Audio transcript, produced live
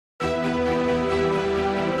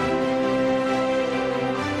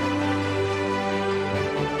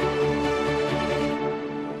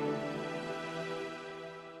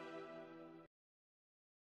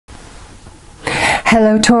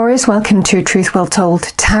Hello Taurus, welcome to Truth Well Told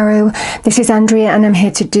Tarot. This is Andrea and I'm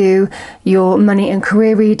here to do your money and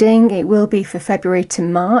career reading. It will be for February to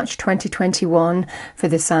March 2021 for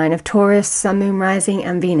the sign of Taurus, Sun, Moon, Rising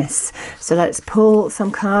and Venus. So let's pull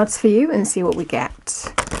some cards for you and see what we get.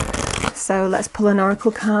 So let's pull an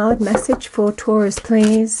oracle card. Message for Taurus,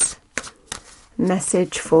 please.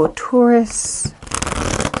 Message for Taurus.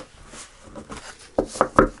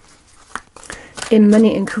 In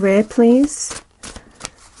money and career, please.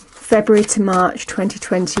 February to March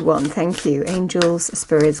 2021. Thank you, angels,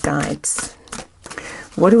 spirits, guides.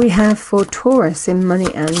 What do we have for Taurus in money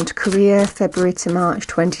and career, February to March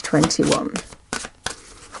 2021?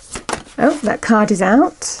 Oh, that card is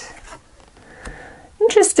out.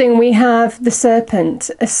 Interesting, we have the Serpent.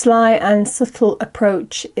 A sly and subtle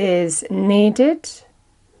approach is needed.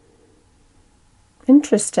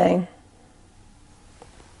 Interesting.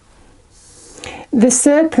 The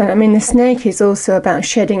serpent, I mean the snake, is also about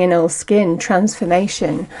shedding an old skin,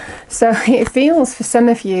 transformation. So it feels for some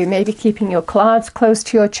of you, maybe keeping your cards close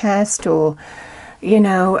to your chest, or, you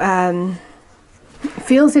know,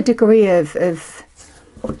 feels a degree of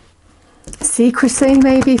secrecy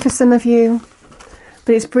maybe for some of you.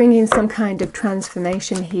 But it's bringing some kind of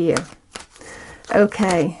transformation here.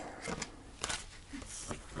 Okay.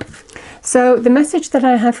 So the message that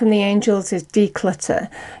I have from the angels is declutter.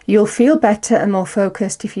 You'll feel better and more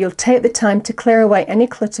focused if you'll take the time to clear away any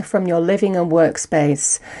clutter from your living and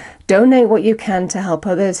workspace. Donate what you can to help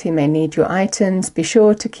others who may need your items. Be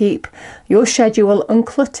sure to keep your schedule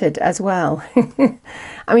uncluttered as well.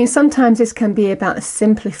 I mean, sometimes this can be about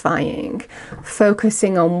simplifying,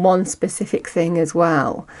 focusing on one specific thing as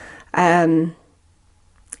well.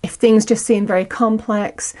 If things just seem very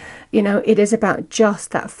complex, you know, it is about just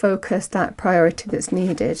that focus, that priority that's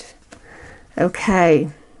needed. Okay.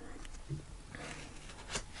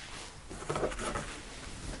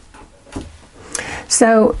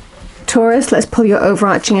 So, Taurus, let's pull your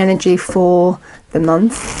overarching energy for the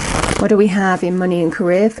month. What do we have in money and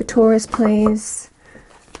career for Taurus, please?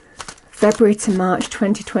 February to March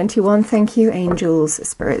 2021. Thank you, angels,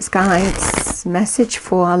 spirits, guides. Message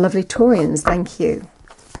for our lovely Taurians. Thank you.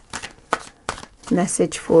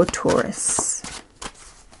 Message for Taurus.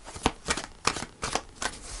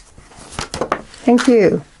 Thank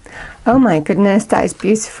you. Oh my goodness, that is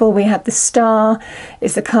beautiful. We have the star.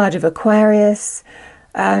 It's the card of Aquarius.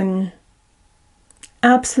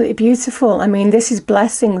 Absolutely beautiful. I mean, this is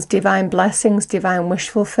blessings, divine wish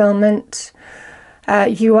fulfillment.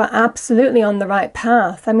 You are absolutely on the right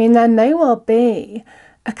path. I mean, there may well be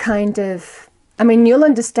a kind of, I mean, you'll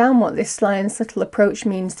understand what this sly and subtle approach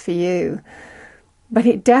means for you. But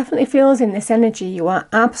it definitely feels in this energy you are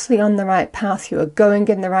absolutely on the right path. You are going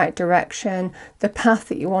in the right direction. The path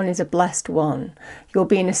that you're on is a blessed one. You're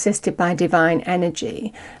being assisted by divine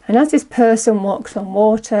energy. And as this person walks on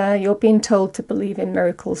water, you're being told to believe in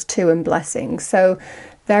miracles too and blessings. So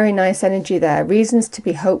very nice energy there. Reasons to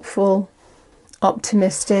be hopeful,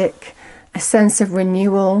 optimistic, a sense of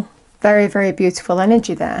renewal. Very, very beautiful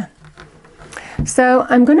energy there. So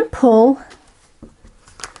I'm going to pull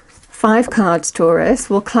 5 cards, Taurus.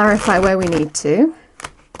 We'll clarify where we need to.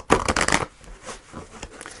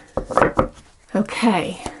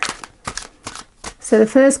 Okay. So the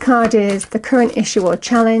first card is the current issue or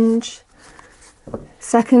challenge.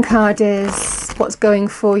 Second card is what's going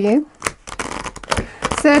for you.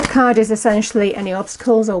 Third card is essentially any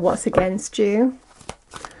obstacles or what's against you.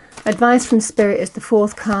 Advice from Spirit is the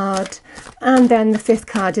 4th card. And then the 5th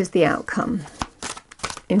card is the outcome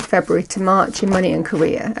in February to March in money and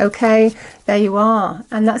career. Okay, there you are.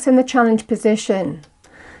 And that's in the challenge position.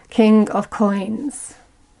 King of Coins,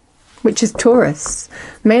 which is Taurus.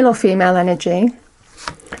 Male or female energy.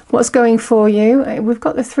 What's going for you? We've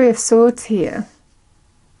got the 3 of Swords here.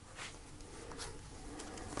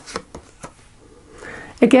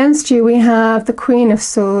 Against you we have the Queen of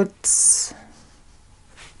Swords.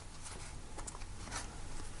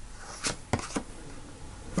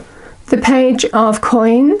 The Page of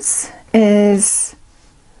Coins is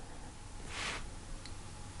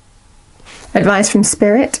advice from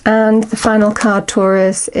Spirit, and the final card,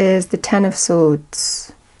 Taurus, is the 10 of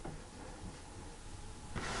Swords.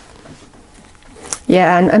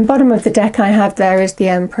 Yeah, and bottom of the deck I have there is the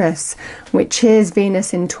Empress, which is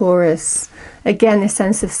Venus in Taurus. Again, a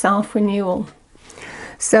sense of self-renewal.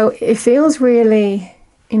 So it feels really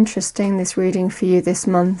interesting, this reading for you this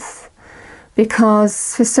month.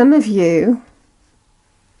 Because for some of you,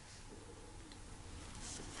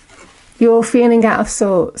 you're feeling out of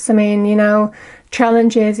sorts. I mean, you know,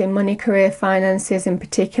 challenges in money, career, finances in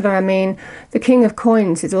particular. I mean, the King of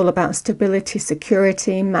Coins is all about stability,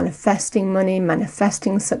 security, manifesting money,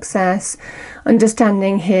 manifesting success,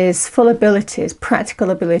 understanding his full abilities, practical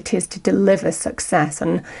abilities to deliver success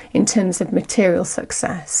and in terms of material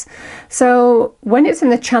success. So when it's in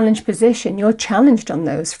the challenge position, you're challenged on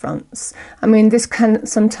those fronts. I mean, this can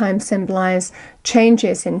sometimes symbolize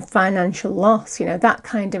changes in financial loss, you know, that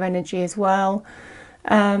kind of energy as well.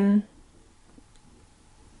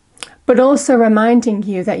 But also reminding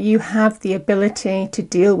you that you have the ability to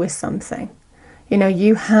deal with something. You know,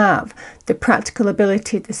 you have the practical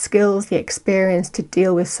ability, the skills, the experience to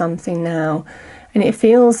deal with something now. And it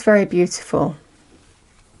feels very beautiful.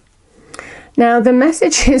 Now, the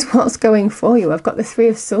message is what's going for you. I've got the Three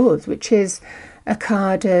of Swords, which is a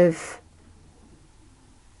card of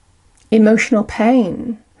emotional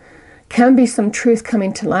pain. Can be some truth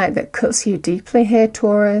coming to light that cuts you deeply here,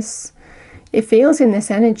 Taurus. It feels in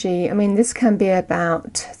this energy, I mean, this can be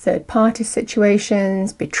about third-party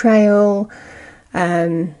situations, betrayal.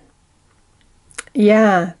 Yeah,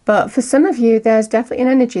 but for some of you, there's definitely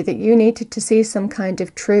an energy that you needed to see some kind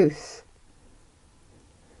of truth.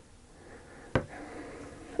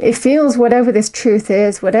 It feels whatever this truth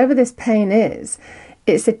is, whatever this pain is,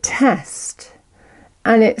 it's a test.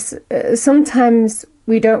 And it's sometimes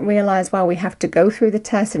we don't realize why we have to go through the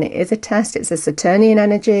test, and it is a test. It's a Saturnian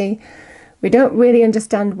energy. We don't really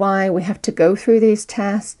understand why we have to go through these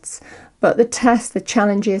tests, but the tests, the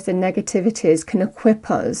challenges, the negativities can equip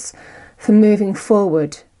us for moving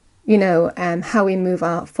forward. You know, how we move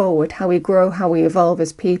forward, how we grow, how we evolve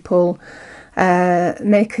as people,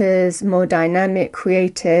 make us more dynamic,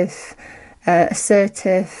 creative,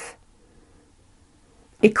 assertive,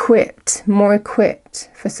 equipped, more equipped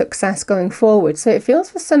for success going forward. So it feels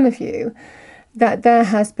for some of you that there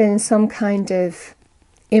has been some kind of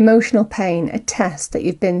emotional pain, a test that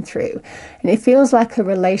you've been through, and it feels like a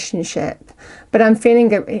relationship. But I'm feeling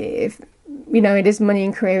that if, you know, it is money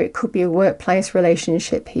and career, it could be a workplace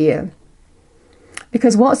relationship here.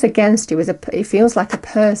 Because what's against you is it feels like a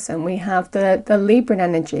person. We have the Libran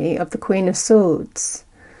energy of the Queen of Swords.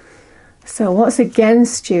 So what's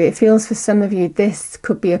against you? It feels for some of you this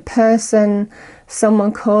could be a person,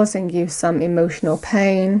 someone causing you some emotional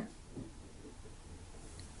pain.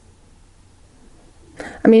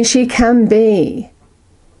 I mean, she can be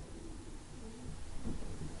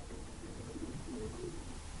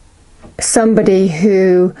somebody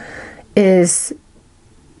who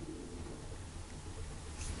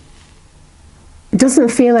doesn't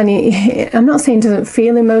feel any, I'm not saying doesn't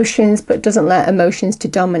feel emotions, but doesn't let emotions to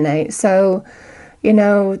dominate. So, you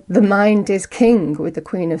know, the mind is king with the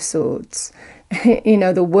Queen of Swords. You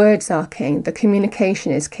know, the words are king, the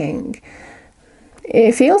communication is king.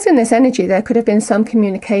 It feels in this energy there could have been some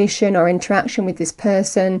communication or interaction with this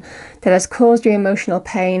person that has caused you emotional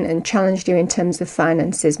pain and challenged you in terms of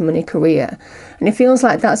finances, money, career. And it feels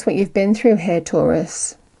like that's what you've been through here,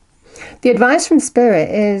 Taurus. The advice from Spirit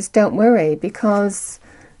is don't worry, because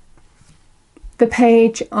the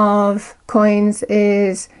Page of Coins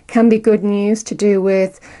can be good news to do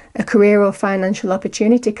with a career or financial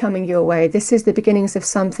opportunity coming your way. This is the beginnings of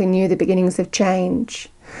something new, the beginnings of change.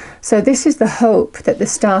 So this is the hope that the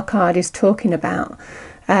Star card is talking about.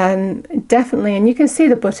 Definitely, and you can see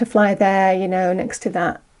the butterfly there, you know, next to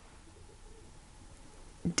that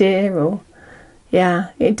deer. Or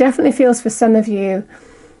yeah, it definitely feels for some of you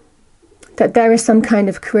that there is some kind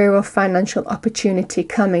of career or financial opportunity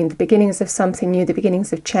coming, the beginnings of something new, the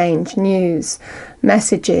beginnings of change, news,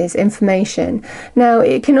 messages, information. Now,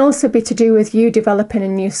 it can also be to do with you developing a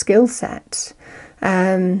new skill set.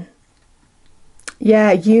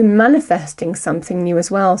 Yeah, you manifesting something new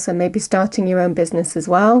as well, so maybe starting your own business as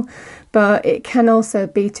well. But it can also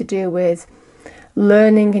be to do with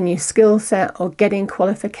learning a new skill set or getting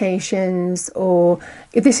qualifications, or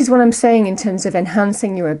this is what I'm saying in terms of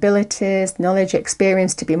enhancing your abilities, knowledge,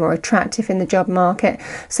 experience to be more attractive in the job market.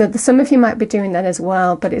 So some of you might be doing that as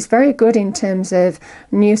well, but it's very good in terms of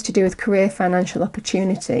news to do with career, financial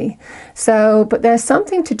opportunity. So, but there's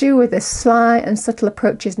something to do with the sly and subtle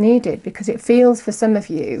approaches needed, because it feels for some of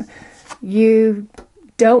you, you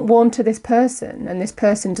don't warm to this person, and this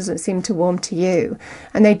person doesn't seem to warm to you,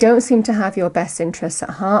 and they don't seem to have your best interests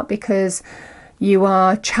at heart because you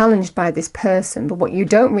are challenged by this person. But what you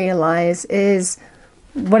don't realize is,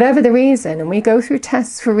 whatever the reason, and we go through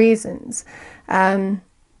tests for reasons,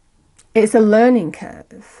 it's a learning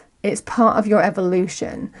curve. It's part of your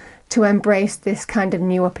evolution to embrace this kind of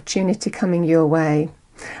new opportunity coming your way,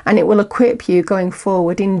 and it will equip you going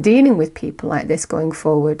forward in dealing with people like this going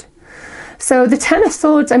forward. So the Ten of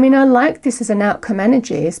Swords, I mean, I like this as an outcome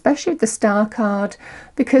energy, especially with the Star card,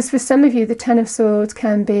 because for some of you, the Ten of Swords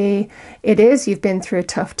can be, you've been through a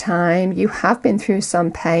tough time, you have been through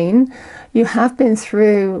some pain, you have been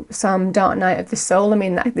through some dark night of the soul. I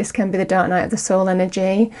mean, this can be the dark night of the soul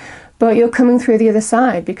energy, but you're coming through the other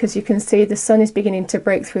side, because you can see the sun is beginning to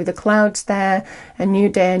break through the clouds there. A new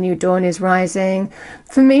day, a new dawn is rising.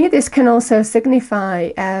 For me, this can also signify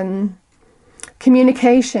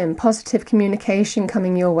communication, positive communication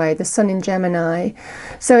coming your way, the sun in Gemini.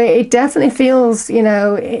 So it definitely feels,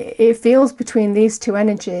 it feels between these two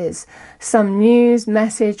energies, some news,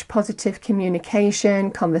 message, positive communication,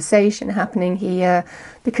 conversation happening here,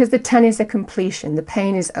 because the 10 is a completion, the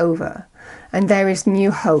pain is over, and there is new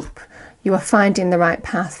hope. You are finding the right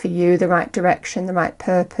path for you, the right direction, the right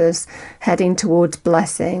purpose, heading towards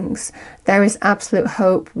blessings. There is absolute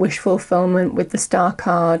hope, wish fulfillment with the Star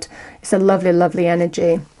card. It's a lovely, lovely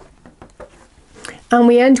energy. And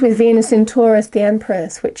we end with Venus in Taurus, the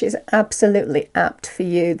Empress, which is absolutely apt for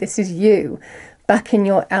you. This is you back in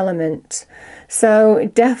your element.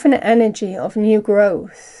 So definite energy of new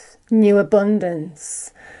growth, new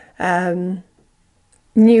abundance,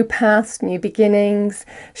 new paths, new beginnings.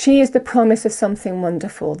 She is the promise of something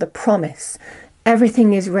wonderful, the promise.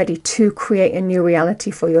 Everything is ready to create a new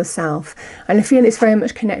reality for yourself. And I feel it's very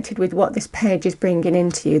much connected with what this page is bringing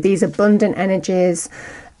into you. These abundant energies,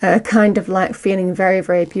 kind of like feeling very,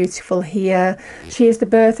 very beautiful here. She is the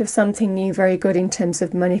birth of something new, very good in terms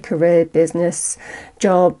of money, career, business,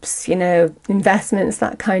 jobs, investments,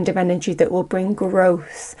 that kind of energy that will bring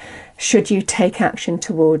growth. Should you take action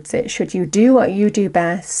towards it, should you do what you do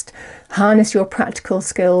best, harness your practical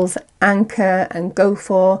skills, anchor and go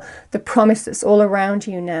for the promise that's all around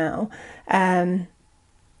you now,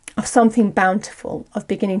 of something bountiful, of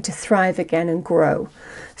beginning to thrive again and grow.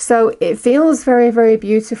 So it feels very, very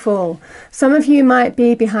beautiful. Some of you might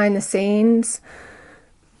be behind the scenes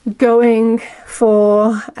going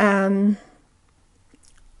for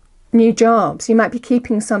new jobs. You might be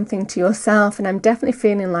keeping something to yourself, and I'm definitely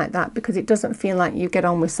feeling like that, because it doesn't feel like you get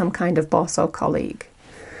on with some kind of boss or colleague.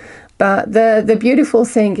 But the beautiful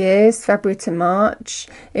thing is, February to March,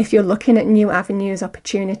 if you're looking at new avenues,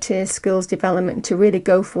 opportunities, skills development to really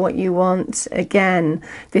go for what you want, again,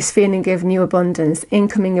 this feeling of new abundance,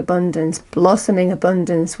 incoming abundance, blossoming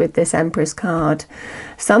abundance with this Empress card.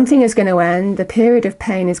 Something is going to end, the period of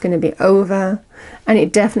pain is going to be over, and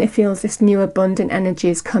it definitely feels this new abundant energy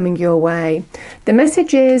is coming your way. The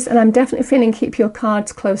message is, and I'm definitely feeling, keep your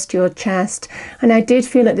cards close to your chest. And I did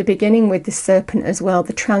feel at the beginning with the Serpent as well,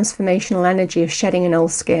 the transformational energy of shedding an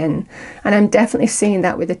old skin. And I'm definitely seeing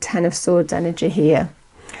that with the Ten of Swords energy here.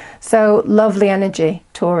 So lovely energy,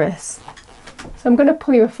 Taurus. So I'm going to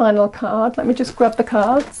pull you a final card. Let me just grab the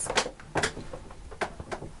cards.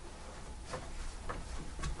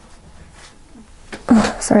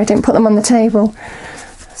 Oh, sorry, I didn't put them on the table.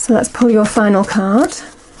 So let's pull your final card.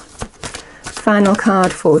 Final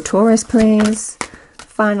card for Taurus, please.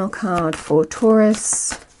 Final card for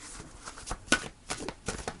Taurus.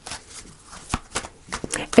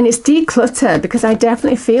 And it's declutter, because I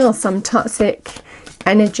definitely feel some toxic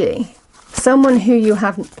energy. Someone who you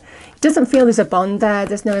haven't, doesn't feel there's a bond there.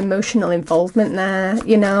 There's no emotional involvement there,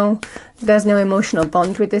 There's no emotional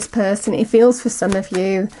bond with this person. It feels for some of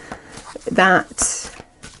you that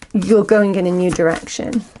you're going in a new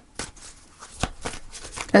direction.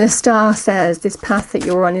 And the star says this path that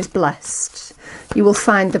you're on is blessed. You will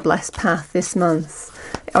find the blessed path this month,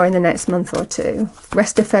 or in the next month or two.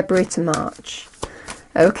 Rest of February to March.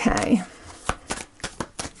 Okay.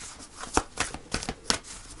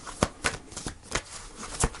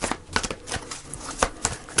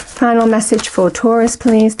 Final message for Taurus,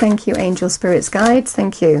 please. Thank you, angel, spirits, guides.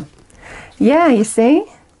 Thank you. Yeah, you see?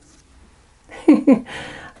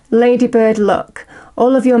 Ladybird luck.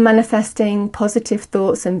 All of your manifesting positive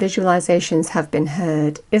thoughts and visualizations have been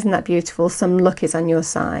heard. Isn't that beautiful? Some luck is on your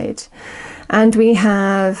side. And we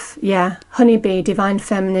have, honeybee, divine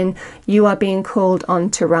feminine, you are being called on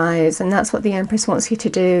to rise. And that's what the Empress wants you to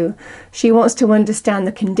do. She wants to understand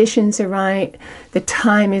the conditions are right, the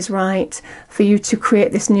time is right for you to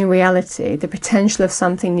create this new reality. The potential of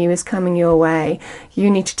something new is coming your way.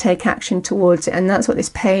 You need to take action towards it. And that's what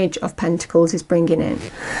this Page of Pentacles is bringing in.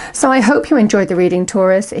 So I hope you enjoyed the reading,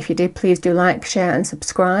 Taurus. If you did, please do like, share and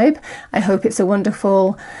subscribe. I hope it's a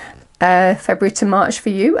wonderful February to March for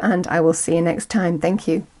you, and I will see you next time. Thank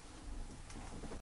you.